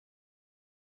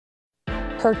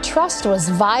Her trust was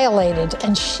violated,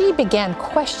 and she began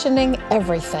questioning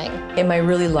everything. Am I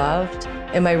really loved?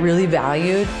 Am I really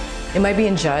valued? Am I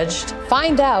being judged?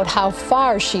 Find out how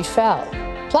far she fell.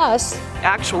 Plus,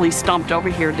 actually stomped over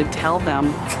here to tell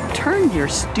them, turn your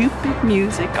stupid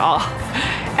music off.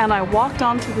 And I walked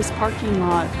onto this parking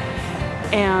lot,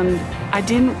 and I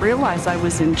didn't realize I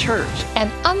was in church. An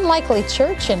unlikely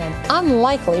church in an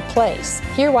unlikely place.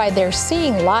 Hear why they're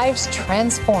seeing lives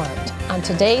transformed on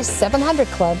today's 700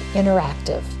 Club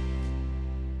Interactive.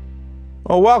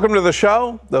 Well, welcome to the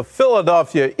show. The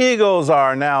Philadelphia Eagles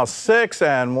are now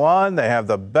 6-1. They have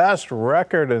the best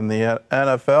record in the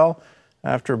NFL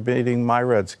after beating my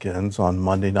Redskins on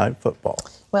Monday Night Football.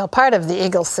 Well, part of the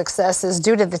Eagles' success is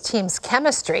due to the team's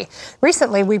chemistry.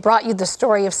 Recently, we brought you the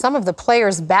story of some of the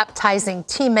players baptizing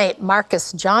teammate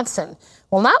Marcus Johnson.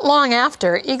 Well, not long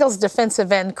after, Eagles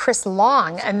defensive end Chris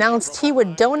Long announced he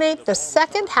would donate the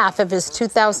second half of his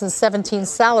 2017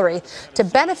 salary to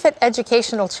benefit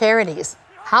educational charities.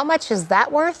 How much is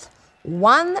that worth?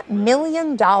 $1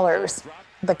 million.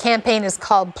 The campaign is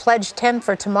called Pledge 10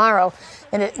 for Tomorrow,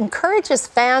 and it encourages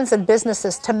fans and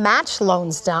businesses to match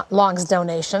Long's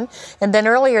donation. And then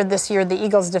earlier this year, the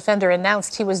Eagles defender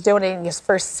announced he was donating his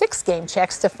first 6 game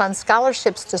checks to fund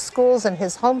scholarships to schools in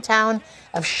his hometown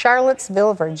of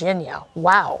Charlottesville, Virginia.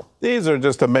 Wow. These are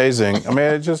just amazing. I mean,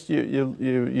 it just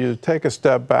you take a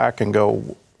step back and go,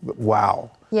 wow.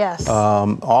 Yes.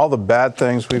 All the bad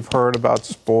things we've heard about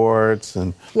sports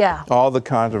and all the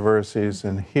controversies,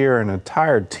 and here an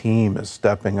entire team is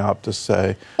stepping up to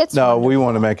say, it's no, wonderful. we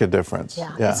want to make a difference.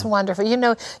 Yeah, it's wonderful. You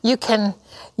know, you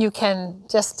can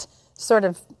just sort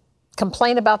of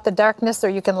complain about the darkness, or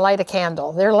you can light a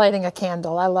candle. They're lighting a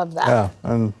candle. I love that. Yeah,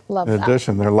 and in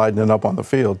addition, they're lighting it up on the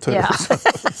field, too. Yeah.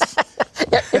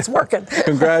 It's working.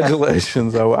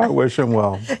 Congratulations. I wish them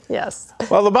well. Yes.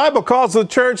 Well, the Bible calls the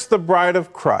church the bride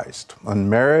of Christ, and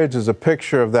marriage is a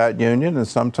picture of that union, and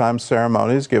sometimes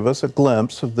ceremonies give us a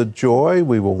glimpse of the joy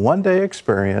we will one day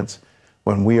experience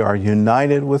when we are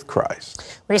united with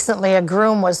Christ. Recently, a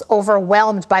groom was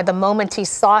overwhelmed by the moment he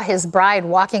saw his bride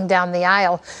walking down the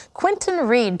aisle. Quentin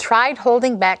Reed tried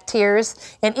holding back tears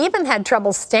and even had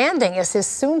trouble standing as his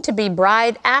soon-to-be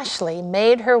bride, Ashley,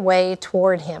 made her way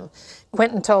toward him.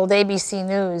 Quentin told ABC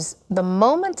News, "The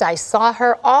moment I saw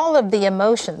her, all of the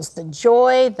emotions, the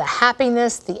joy, the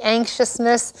happiness, the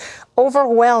anxiousness,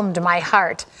 overwhelmed my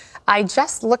heart. I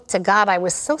just looked to God. I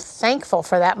was so thankful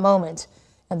for that moment."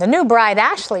 And the new bride,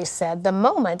 Ashley, said the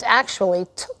moment actually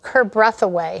took her breath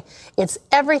away. "It's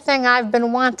everything I've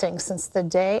been wanting since the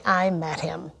day I met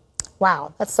him."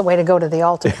 Wow, that's the way to go to the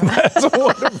altar. That's a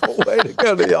wonderful way to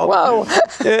go to the altar.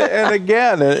 Whoa. And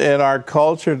again, in our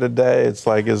culture today, it's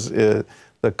like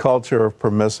the culture of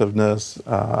permissiveness,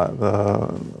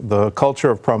 the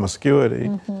culture of promiscuity,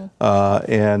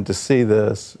 and to see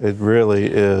this, it really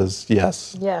is,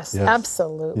 yes. Yes,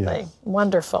 absolutely. Yes.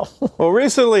 Wonderful. Well,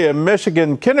 recently a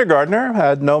Michigan kindergartner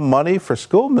had no money for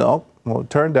school milk. Well,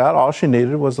 it turned out all she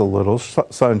needed was a little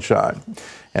sunshine.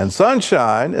 And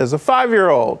Sunshine is a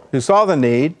 5-year-old who saw the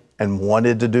need and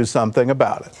wanted to do something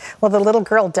about it. Well, the little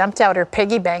girl dumped out her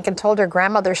piggy bank and told her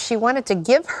grandmother she wanted to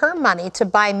give her money to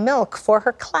buy milk for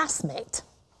her classmate.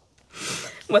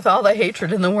 With all the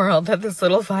hatred in the world, that this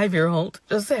little 5-year-old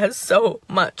just has so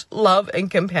much love and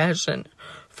compassion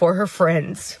for her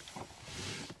friends.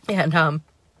 And I'm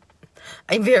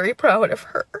very proud of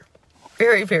her.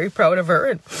 Very, very proud of her.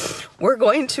 And we're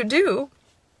going to do,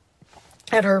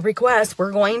 at her request,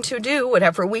 we're going to do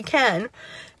whatever we can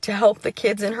to help the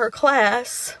kids in her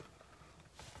class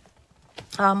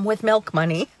with milk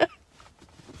money.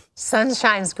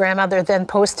 Sunshine's grandmother then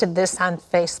posted this on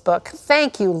Facebook.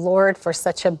 "Thank you, Lord, for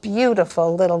such a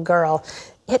beautiful little girl."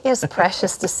 It is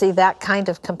precious to see that kind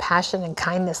of compassion and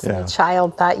kindness in a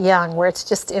child that young, where it's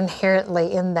just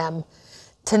inherently in them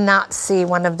to not see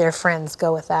one of their friends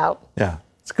go without. Yeah,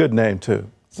 it's a good name, too.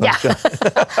 Sunshine.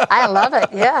 Yeah, I love it,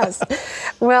 yes.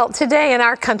 Well, today in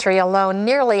our country alone,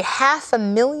 nearly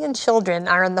 500,000 children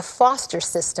are in the foster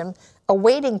system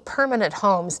awaiting permanent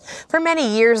homes. For many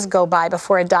years go by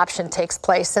before adoption takes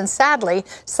place, and sadly,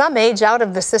 some age out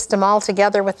of the system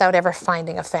altogether without ever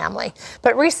finding a family.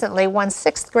 But recently, one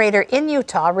 6th grader in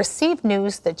Utah received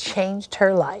news that changed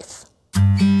her life.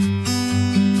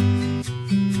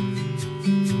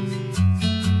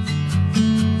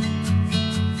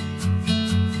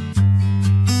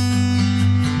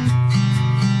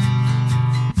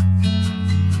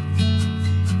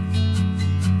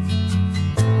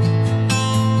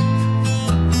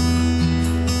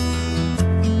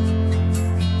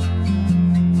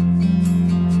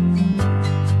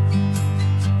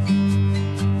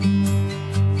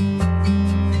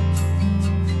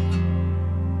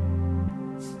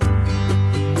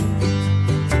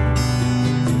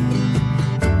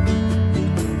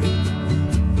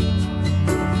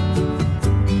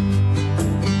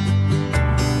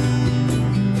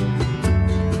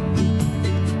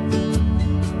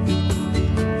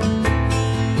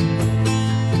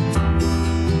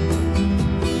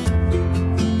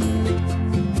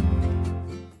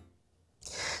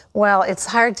 Well, it's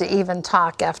hard to even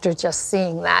talk after just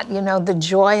seeing that. You know, the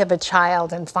joy of a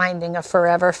child and finding a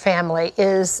forever family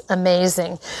is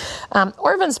amazing.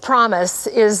 Orphan's Promise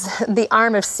is the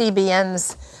arm of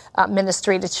CBN's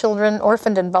ministry to children,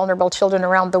 orphaned and vulnerable children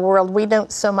around the world. We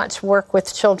don't so much work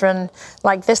with children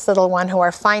like this little one who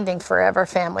are finding forever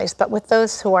families, but with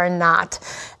those who are not.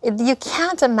 You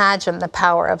can't imagine the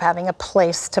power of having a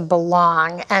place to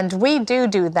belong, and we do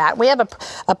that. We have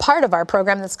a part of our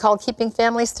program that's called Keeping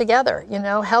Families Together, you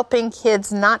know, helping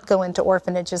kids not go into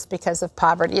orphanages because of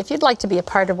poverty. If you'd like to be a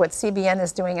part of what CBN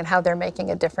is doing and how they're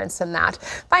making a difference in that,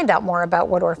 find out more about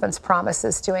what Orphan's Promise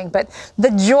is doing. But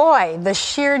the joy, the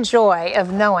sheer joy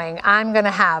of knowing I'm going to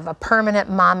have a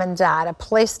permanent mom and dad, a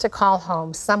place to call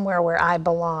home, somewhere where I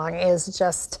belong, is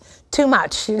just too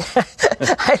much.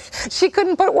 She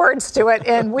couldn't put words to it,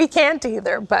 and we can't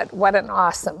either, but what an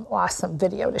awesome, awesome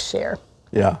video to share.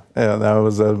 Yeah, that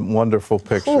was a wonderful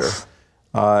picture.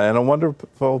 And a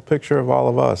wonderful picture of all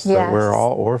of us, Yes. that we're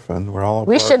all orphaned. We're all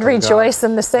We should rejoice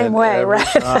in the same and way, every right?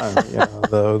 time, you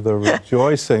know, the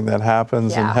rejoicing that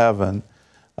happens in heaven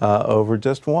over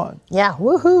just one. Yeah,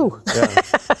 woohoo.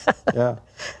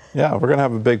 Yeah, we're going to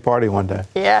have a big party one day.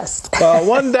 Yes.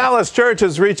 One Dallas church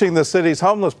is reaching the city's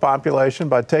homeless population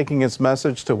by taking its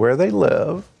message to where they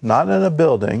live, not in a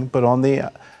building, but on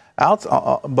the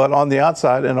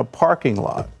outside in a parking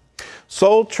lot.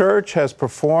 Soul Church has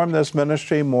performed this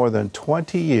ministry more than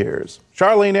 20 years.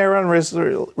 Charlene Aaron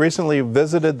recently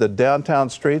visited the downtown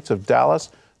streets of Dallas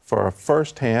for a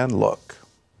first-hand look.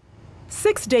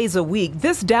 6 days a week,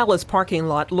 this Dallas parking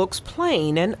lot looks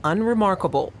plain and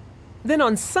unremarkable. Then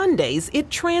on Sundays, it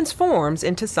transforms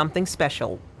into something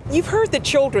special. You've heard the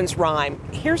children's rhyme.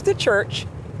 Here's the church,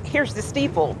 here's the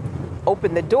steeple.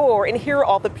 Open the door and here are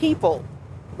all the people.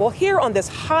 Well, here on this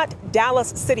hot Dallas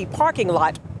city parking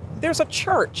lot, there's a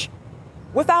church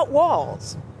without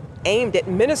walls, aimed at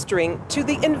ministering to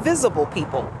the invisible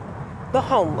people, the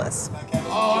homeless.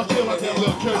 Oh, I feel like that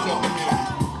little church up here.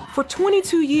 For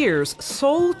 22 years,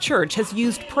 Soul Church has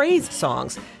used praise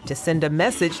songs to send a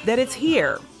message that it's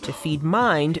here to feed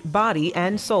mind, body,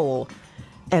 and soul.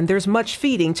 And there's much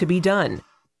feeding to be done.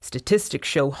 Statistics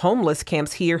show homeless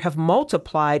camps here have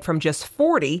multiplied from just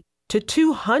 40 to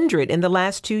 200 in the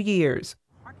last 2 years.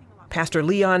 Pastor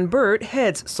Leon Burt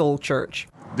heads Soul Church.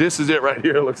 This is it right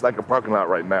here. It looks like a parking lot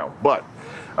right now. But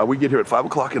we get here at 5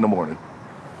 o'clock in the morning.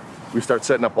 We start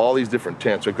setting up all these different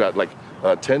tents. We've got like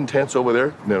 10 tents over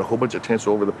there, and then a whole bunch of tents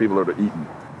over the people that are eating.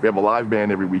 We have a live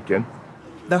band every weekend.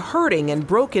 The hurting and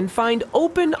broken find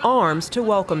open arms to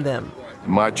welcome them.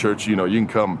 In my church, you know, you can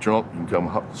come drunk, you can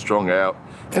come strung out,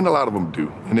 and a lot of them do.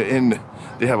 And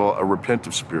they have a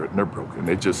repentant spirit, and they're broken.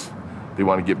 They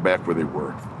want to get back where they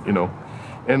were, you know.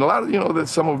 And a lot of, you know, that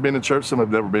some have been in church, some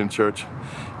have never been in church,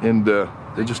 and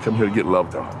they just come here to get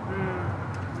loved on.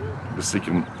 They're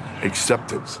seeking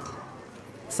acceptance.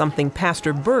 Something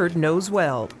Pastor Bird knows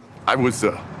well. I was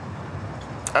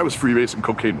freebasing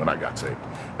cocaine when I got saved,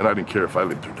 and I didn't care if I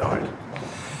lived or died.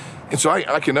 And so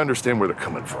I can understand where they're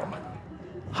coming from.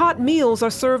 Hot meals are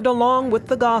served along with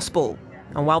the gospel.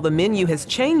 And while the menu has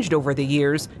changed over the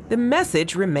years, the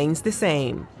message remains the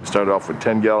same. Started off with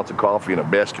 10 gallons of coffee and a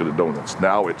basket of donuts.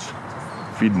 Now it's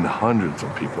feeding hundreds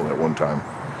of people at one time.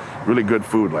 Really good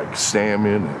food like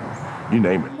salmon and you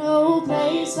name it. No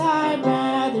place I'd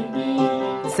rather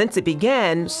be. Since it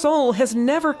began, Soul has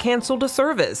never canceled a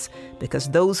service because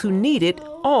those who need it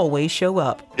always show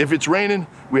up. If it's raining,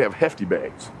 we have hefty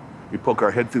bags. We poke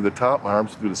our head through the top, our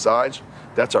arms through the sides.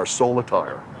 That's our soul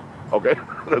attire, okay?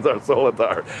 That's our soul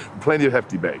attire. Plenty of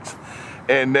hefty bags.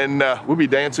 And then we'll be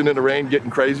dancing in the rain, getting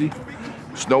crazy.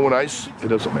 Snow and ice, it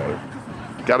doesn't matter.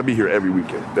 Got to be here every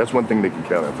weekend. That's one thing they can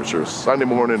count on for sure. Sunday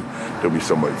morning, there'll be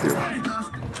somebody here.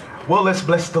 Well, let's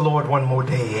bless the Lord one more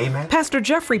day, amen. Pastor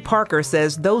Jeffrey Parker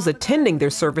says those attending their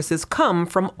services come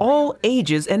from all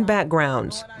ages and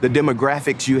backgrounds. The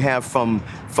demographics you have from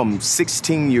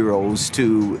 16-year-olds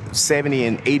to 70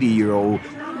 and 80-year-olds,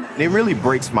 it really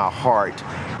breaks my heart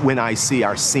when I see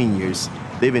our seniors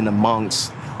living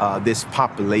amongst this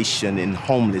population in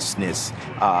homelessness,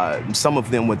 some of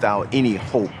them without any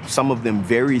hope, some of them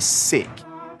very sick.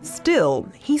 Still,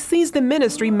 he sees the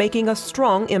ministry making a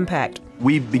strong impact.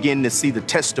 We begin to see the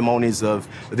testimonies of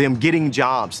them getting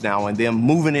jobs now and them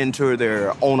moving into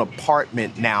their own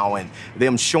apartment now and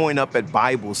them showing up at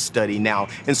Bible study now.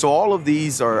 And so all of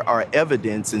these are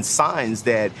evidence and signs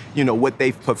that, you know, what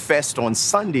they've professed on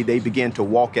Sunday, they begin to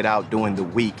walk it out during the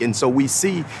week. And so we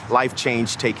see life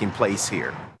change taking place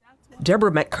here.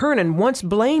 Deborah McKernan once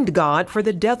blamed God for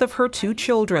the death of her 2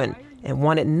 children and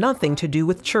wanted nothing to do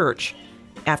with church.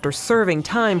 After serving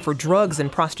time for drugs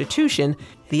and prostitution,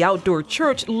 the outdoor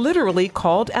church literally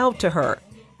called out to her.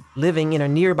 Living in a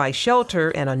nearby shelter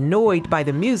and annoyed by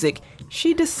the music,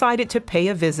 she decided to pay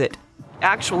a visit.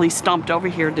 Actually stomped over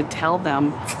here to tell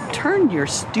them, turn your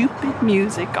stupid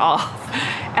music off.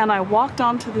 And I walked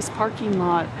onto this parking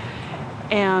lot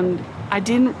and I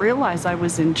didn't realize I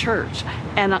was in church.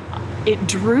 And it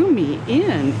drew me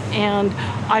in, and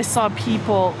I saw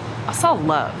people, I saw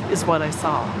love is what I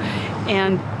saw.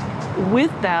 And with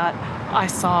that, I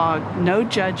saw no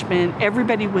judgment.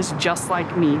 Everybody was just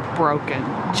like me, broken,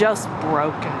 just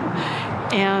broken.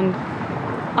 And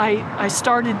I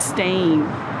started staying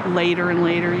later and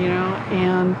later, you know,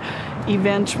 and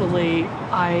eventually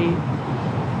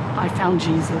I found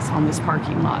Jesus on this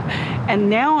parking lot. And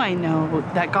now I know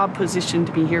that God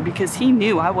positioned me here because he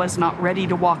knew I was not ready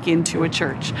to walk into a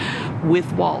church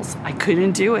with walls. I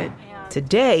couldn't do it.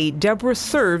 Today, Deborah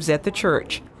serves at the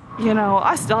church. You know,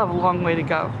 I still have a long way to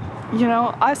go. You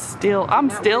know, I'm still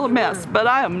a mess, but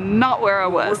I am not where I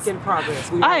was. Work in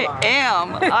progress.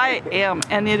 I am,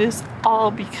 and it is all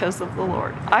because of the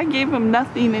Lord. I gave him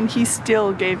nothing, and he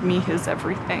still gave me his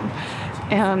everything.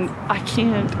 And I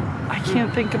can't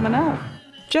thank him enough.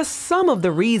 Just some of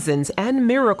the reasons and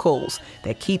miracles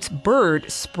that keeps Bird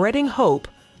spreading hope,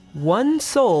 one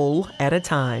soul at a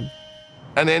time.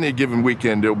 And any given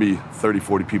weekend, there'll be 30,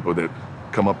 40 people that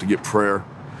come up to get prayer,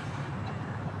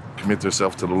 commit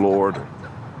themselves to the Lord.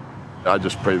 I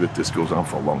just pray that this goes on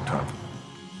for a long time.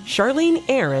 Charlene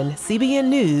Aaron, CBN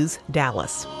News,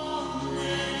 Dallas.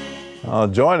 I'll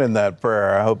join in that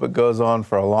prayer. I hope it goes on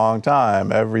for a long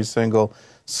time. Every single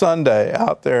Sunday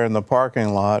out there in the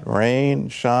parking lot, rain,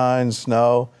 shine,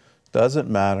 snow, doesn't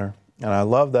matter. And I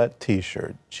love that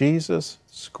T-shirt, Jesus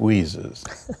Squeezes.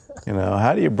 You know,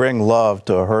 how do you bring love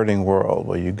to a hurting world?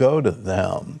 Well, you go to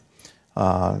them.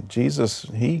 Jesus,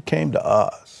 he came to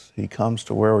us. He comes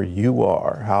to where you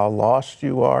are, how lost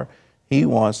you are. He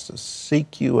wants to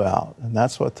seek you out. And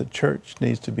that's what the church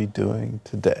needs to be doing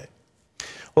today.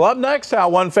 Well, up next, how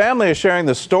one family is sharing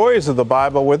the stories of the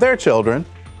Bible with their children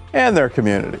and their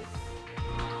community.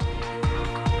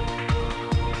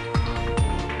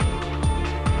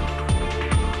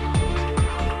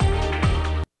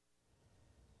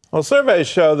 Well, surveys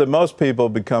show that most people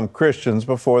become Christians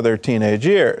before their teenage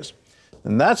years.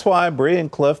 And that's why Bree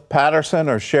and Cliff Patterson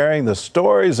are sharing the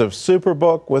stories of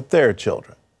Superbook with their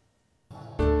children.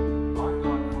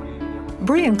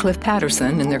 Bree and Cliff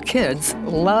Patterson and their kids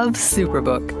love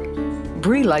Superbook.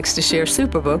 Bree likes to share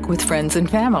Superbook with friends and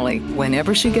family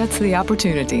whenever she gets the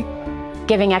opportunity.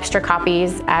 Giving extra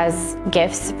copies as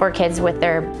gifts for kids with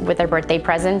their birthday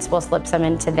presents. We'll slip some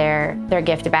into their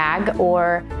gift bag,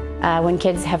 or when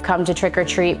kids have come to trick or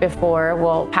treat before,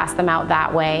 we'll pass them out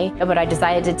that way. But I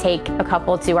decided to take a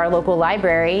couple to our local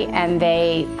library, and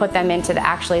they put them into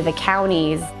the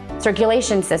county's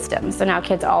circulation system. So now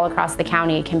kids all across the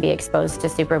county can be exposed to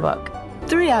Superbook.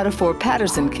 3 out of 4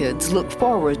 Patterson kids look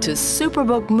forward to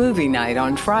Superbook movie night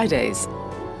on Fridays.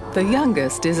 The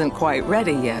youngest isn't quite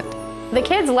ready yet. The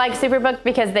kids like Superbook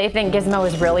because they think Gizmo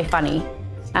is really funny.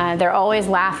 They're always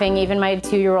laughing. Even my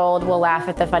 2-year-old will laugh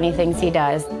at the funny things he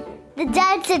does. The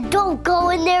dad said, don't go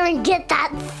in there and get the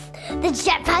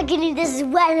jetpack and this is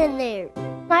wet in there.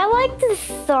 I like the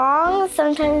songs.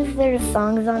 Sometimes there's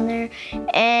songs on there.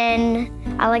 And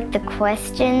I like the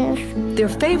questions. Their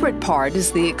favorite part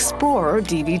is the Explorer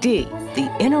DVD, the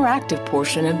interactive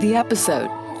portion of the episode.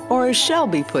 Or as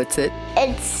Shelby puts it,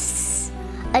 it's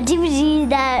a DVD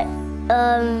that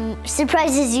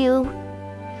surprises you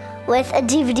with a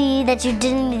DVD that you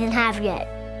didn't even have yet.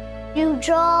 You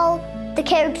draw the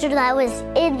character that was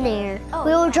in there.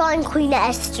 We were drawing Queen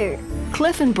Esther.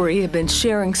 Cliff and Bree have been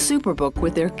sharing Superbook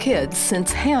with their kids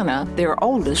since Hannah, their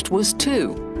oldest, was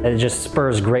 2. It just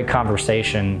spurs great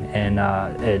conversation, and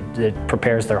it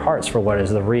prepares their hearts for what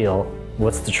is the real,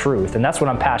 what's the truth. And that's what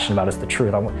I'm passionate about, is the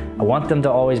truth. I want them to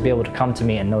always be able to come to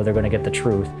me and know they're going to get the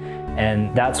truth.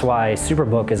 And that's why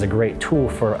Superbook is a great tool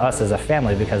for us as a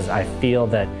family, because I feel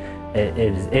that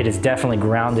it is definitely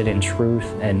grounded in truth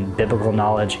and biblical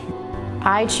knowledge.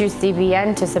 I choose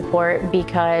CBN to support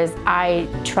because I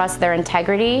trust their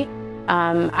integrity.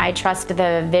 I trust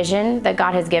the vision that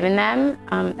God has given them.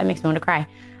 That makes me want to cry.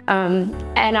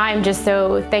 And I'm just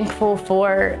so thankful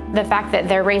for the fact that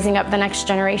they're raising up the next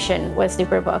generation with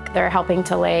Superbook. They're helping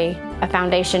to lay a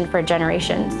foundation for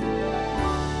generations.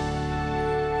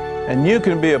 And you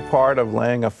can be a part of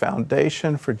laying a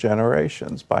foundation for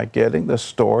generations by getting the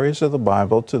stories of the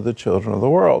Bible to the children of the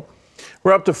world.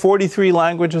 We're up to 43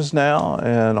 languages now,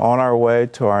 and on our way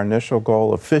to our initial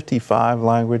goal of 55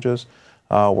 languages,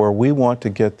 where we want to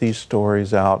get these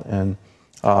stories out in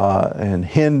in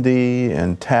Hindi,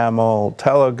 in Tamil,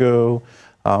 Telugu,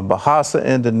 Bahasa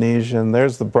Indonesian.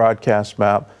 There's the broadcast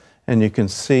map. And you can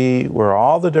see where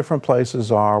all the different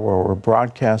places are where we're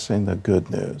broadcasting the good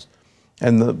news.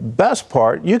 And the best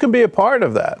part, you can be a part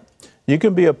of that. You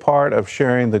can be a part of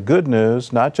sharing the good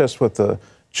news, not just with the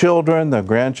children, the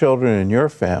grandchildren in your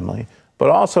family, but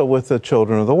also with the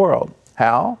children of the world.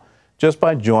 How? Just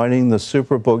by joining the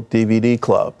Superbook DVD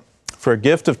Club. For a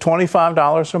gift of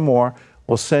 $25 or more,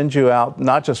 we'll send you out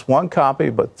not just one copy,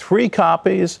 but 3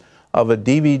 copies of a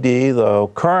DVD. The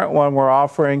current one we're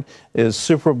offering is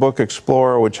Superbook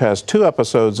Explorer, which has 2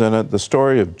 episodes in it, the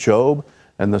story of Job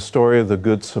and the story of the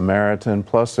Good Samaritan.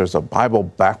 Plus, there's a Bible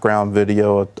background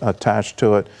video attached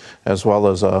to it, as well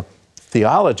as a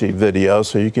theology video,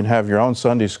 so you can have your own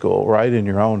Sunday school right in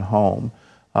your own home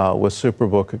with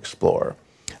Superbook Explorer.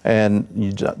 And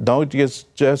you don't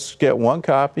just get 1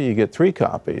 copy, you get 3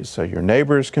 copies. So your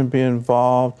neighbors can be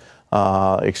involved,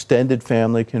 extended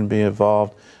family can be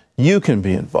involved. You can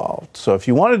be involved. So if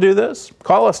you want to do this,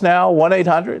 call us now,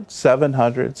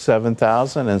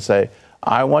 1-800-700-7000, and say,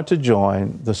 I want to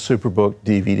join the Superbook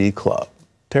DVD Club.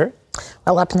 Terry?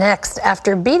 Well, up next,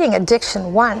 after beating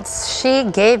addiction once, she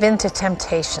gave in to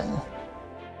temptation.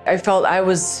 I felt I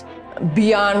was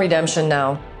beyond redemption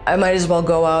now. I might as well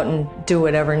go out and do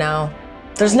whatever now.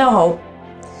 There's no hope.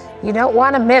 You don't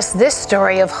want to miss this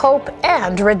story of hope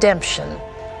and redemption.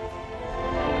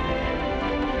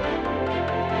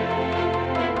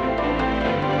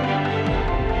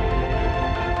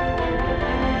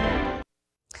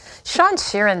 Shawn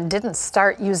Sheeran didn't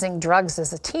start using drugs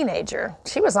as a teenager.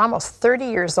 She was almost 30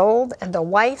 years old and a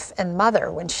wife and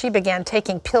mother when she began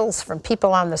taking pills from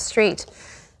people on the street.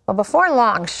 Well, before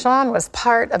long, Shawn was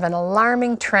part of an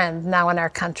alarming trend now in our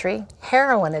country,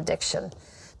 heroin addiction.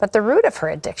 But the root of her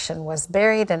addiction was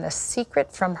buried in a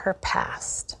secret from her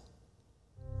past.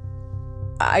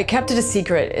 I kept it a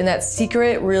secret, and that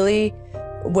secret really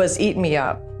was eating me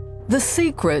up. The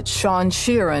secret Shawn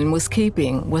Sheeran was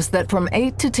keeping was that from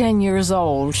 8 to 10 years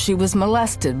old, she was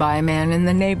molested by a man in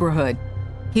the neighborhood.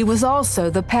 He was also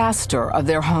the pastor of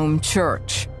their home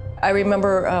church. I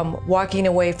remember walking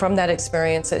away from that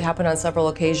experience. It happened on several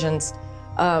occasions,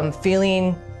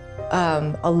 feeling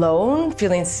alone,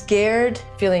 feeling scared,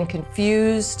 feeling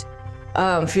confused,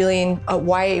 feeling,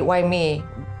 why me?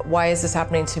 Why is this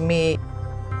happening to me?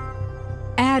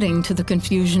 Adding to the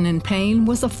confusion and pain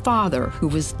was a father who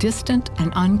was distant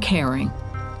and uncaring.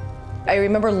 I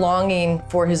remember longing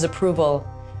for his approval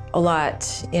a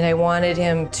lot, and I wanted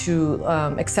him to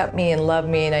accept me and love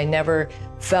me, and I never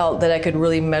felt that I could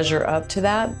really measure up to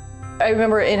that. I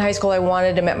remember in high school I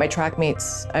wanted him at my track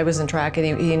meets. I was in track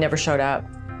and he never showed up.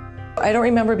 I don't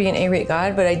remember being angry at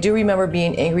God, but I do remember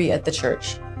being angry at the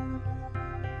church.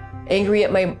 Angry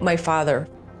at my father.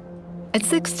 At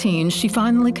 16, she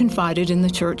finally confided in the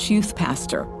church youth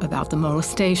pastor about the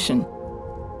molestation.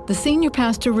 The senior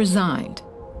pastor resigned,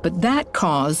 but that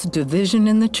caused division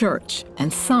in the church,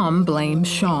 and some blamed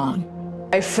Shawn.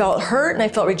 I felt hurt and I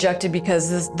felt rejected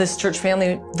because this church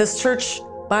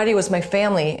body was my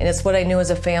family, and it's what I knew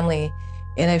as a family,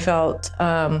 and I felt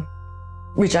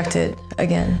rejected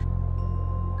again.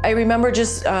 I remember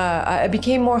just, I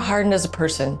became more hardened as a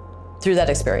person through that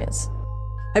experience.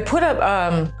 I put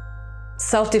up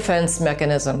self-defense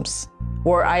mechanisms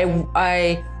where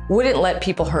I wouldn't let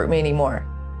people hurt me anymore.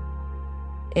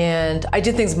 And I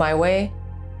did things my way.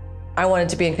 I wanted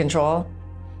to be in control,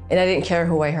 and I didn't care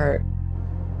who I hurt.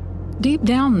 Deep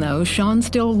down, though, Shawn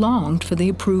still longed for the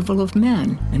approval of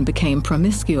men and became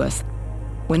promiscuous.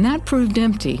 When that proved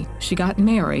empty, she got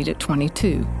married at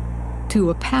 22 to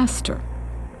a pastor.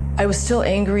 I was still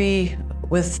angry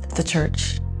with the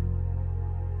church.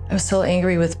 I was still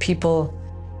angry with people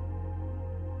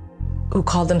who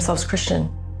called themselves Christian.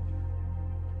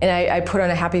 And I put on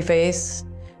a happy face,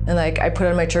 and I put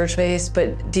on my church face,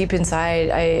 but deep inside,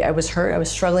 I was hurt, I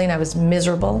was struggling, I was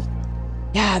miserable.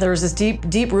 Yeah, there was this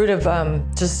deep root of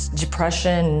just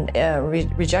depression,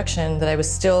 rejection that I was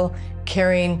still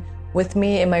carrying with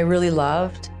me. Am I really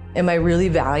loved? Am I really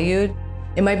valued?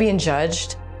 Am I being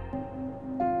judged?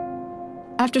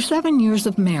 After 7 years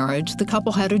of marriage, the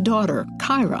couple had a daughter,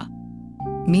 Kyra.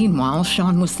 Meanwhile,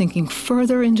 Shawn was sinking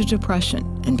further into depression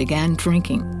and began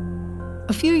drinking.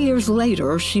 A few years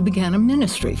later, she began a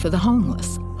ministry for the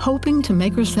homeless, hoping to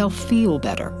make herself feel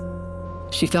better.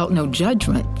 She felt no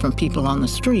judgment from people on the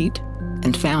street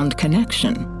and found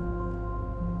connection.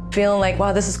 Feeling like,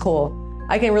 wow, this is cool.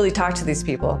 I can really talk to these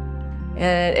people.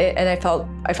 And I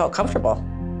felt comfortable.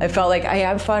 I felt like I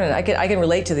have fun and I can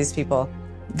relate to these people.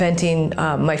 Venting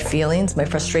my feelings, my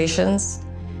frustrations.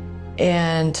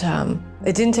 And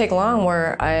it didn't take long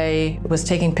where I was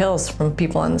taking pills from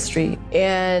people on the street.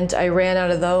 And I ran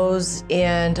out of those,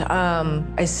 and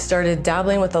I started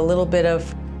dabbling with a little bit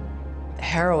of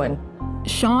heroin.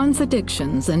 Shawn's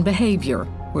addictions and behavior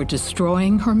were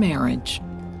destroying her marriage.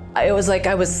 It was like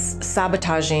I was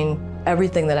sabotaging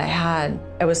everything that I had.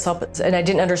 And I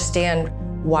didn't understand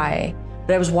why,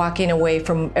 but I was walking away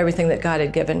from everything that God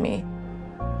had given me.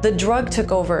 The drug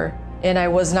took over, and I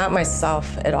was not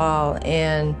myself at all.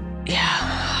 And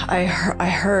yeah, I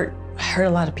hurt a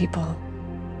lot of people.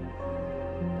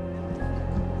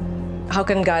 How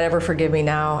can God ever forgive me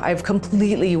now? I've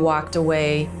completely walked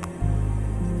away.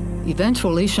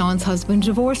 Eventually, Shawn's husband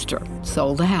divorced her,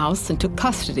 sold the house, and took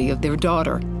custody of their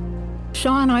daughter.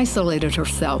 Shawn isolated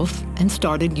herself and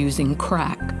started using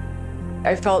crack.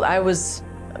 I felt I was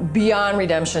beyond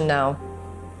redemption now.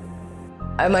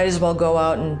 I might as well go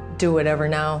out and do whatever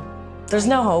now. There's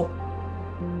no hope.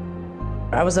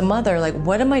 I was a mother, like,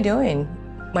 what am I doing?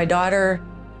 My daughter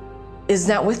is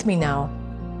not with me now.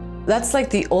 That's like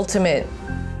the ultimate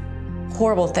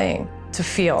horrible thing to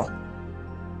feel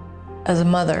as a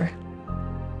mother.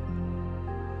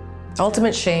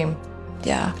 Ultimate shame,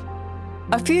 yeah.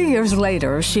 A few years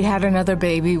later, she had another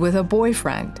baby with a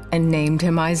boyfriend and named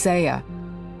him Isaiah.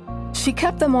 She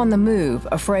kept them on the move,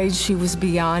 afraid she was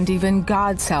beyond even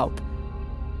God's help.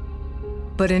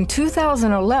 But in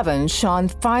 2011, Shawn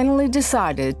finally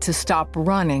decided to stop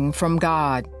running from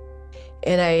God.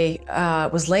 And I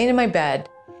was laying in my bed,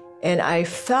 and I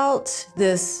felt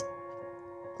this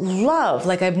love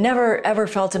like I've never ever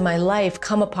felt in my life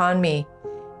come upon me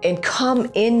and come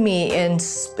in me. And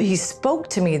he spoke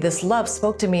to me, this love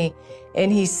spoke to me,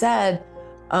 and he said,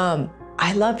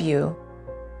 I love you.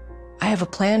 I have a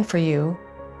plan for you.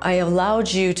 I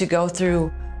allowed you to go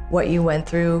through what you went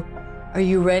through. Are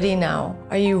you ready now?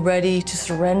 Are you ready to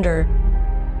surrender?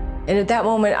 And at that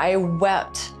moment, I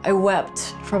wept. I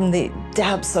wept from the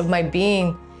depths of my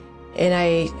being, and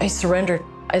I surrendered.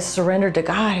 I surrendered to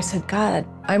God. I said, God,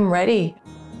 I'm ready.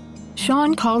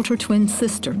 Shawn called her twin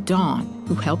sister, Dawn,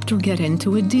 who helped her get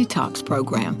into a detox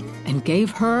program and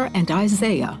gave her and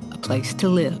Isaiah a place to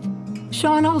live.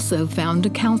 Shawn also found a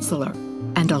counselor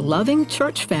and a loving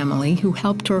church family who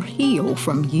helped her heal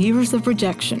from years of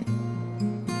rejection.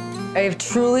 I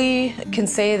truly can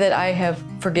say that I have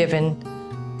forgiven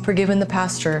the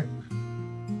pastor,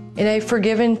 and I've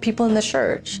forgiven people in the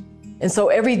church. And so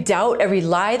every doubt, every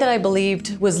lie that I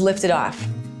believed was lifted off.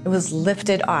 It was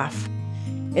lifted off.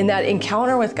 And that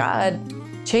encounter with God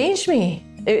changed me.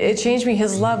 It changed me.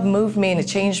 His love moved me, and it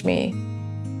changed me.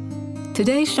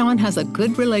 Today, Shawn has a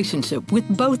good relationship with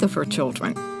both of her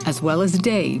children, as well as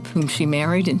Dave, whom she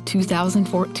married in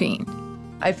 2014.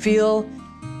 I feel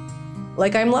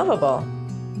like I'm lovable,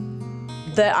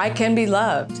 that I can be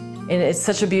loved. And it's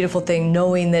such a beautiful thing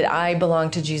knowing that I belong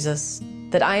to Jesus,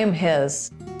 that I am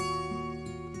His.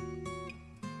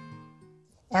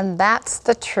 And that's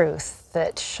the truth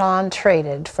that Shawn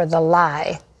traded for the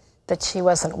lie that she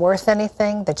wasn't worth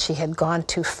anything, that she had gone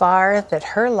too far, that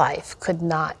her life could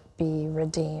not be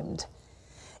redeemed.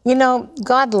 You know,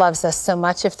 God loves us so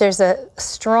much. If there's a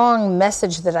strong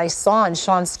message that I saw in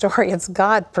Shawn's story, it's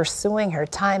God pursuing her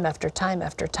time after time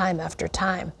after time after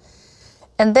time.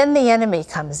 And then the enemy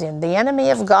comes in, the enemy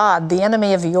of God, the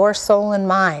enemy of your soul and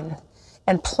mine,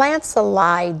 and plants a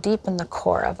lie deep in the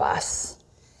core of us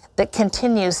that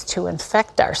continues to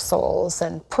infect our souls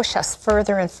and push us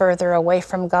further and further away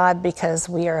from God because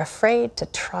we are afraid to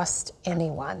trust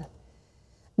anyone.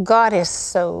 God is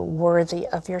so worthy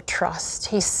of your trust.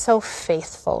 He's so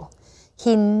faithful.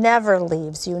 He never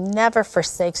leaves you, never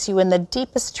forsakes you. In the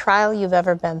deepest trial you've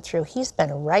ever been through, He's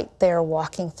been right there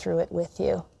walking through it with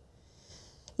you.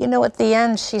 You know, at the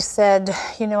end, she said,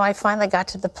 you know, I finally got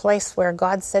to the place where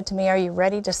God said to me, are you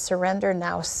ready to surrender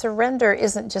now? Surrender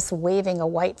isn't just waving a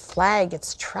white flag,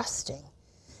 it's trusting.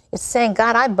 It's saying,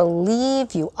 God, I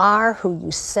believe you are who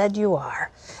you said you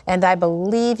are, and I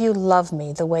believe you love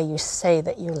me the way you say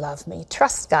that you love me.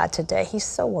 Trust God today. He's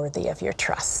so worthy of your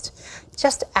trust.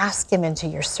 Just ask Him into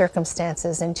your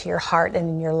circumstances, into your heart, and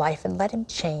in your life, and let Him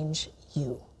change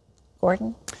you.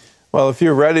 Gordon? Well, if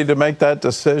you're ready to make that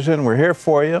decision, we're here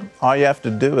for you. All you have to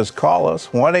do is call us,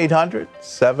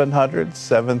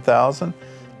 1-800-700-7000.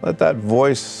 Let that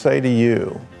voice say to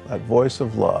you, that voice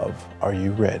of love, are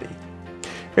you ready?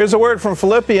 Here's a word from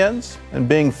Philippians. And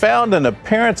being found in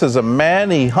appearance as a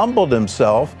man, He humbled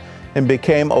Himself and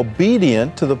became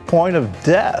obedient to the point of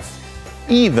death,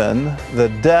 even the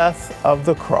death of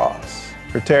the cross.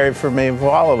 For Terry, for me, for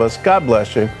all of us, God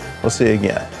bless you. We'll see you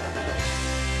again.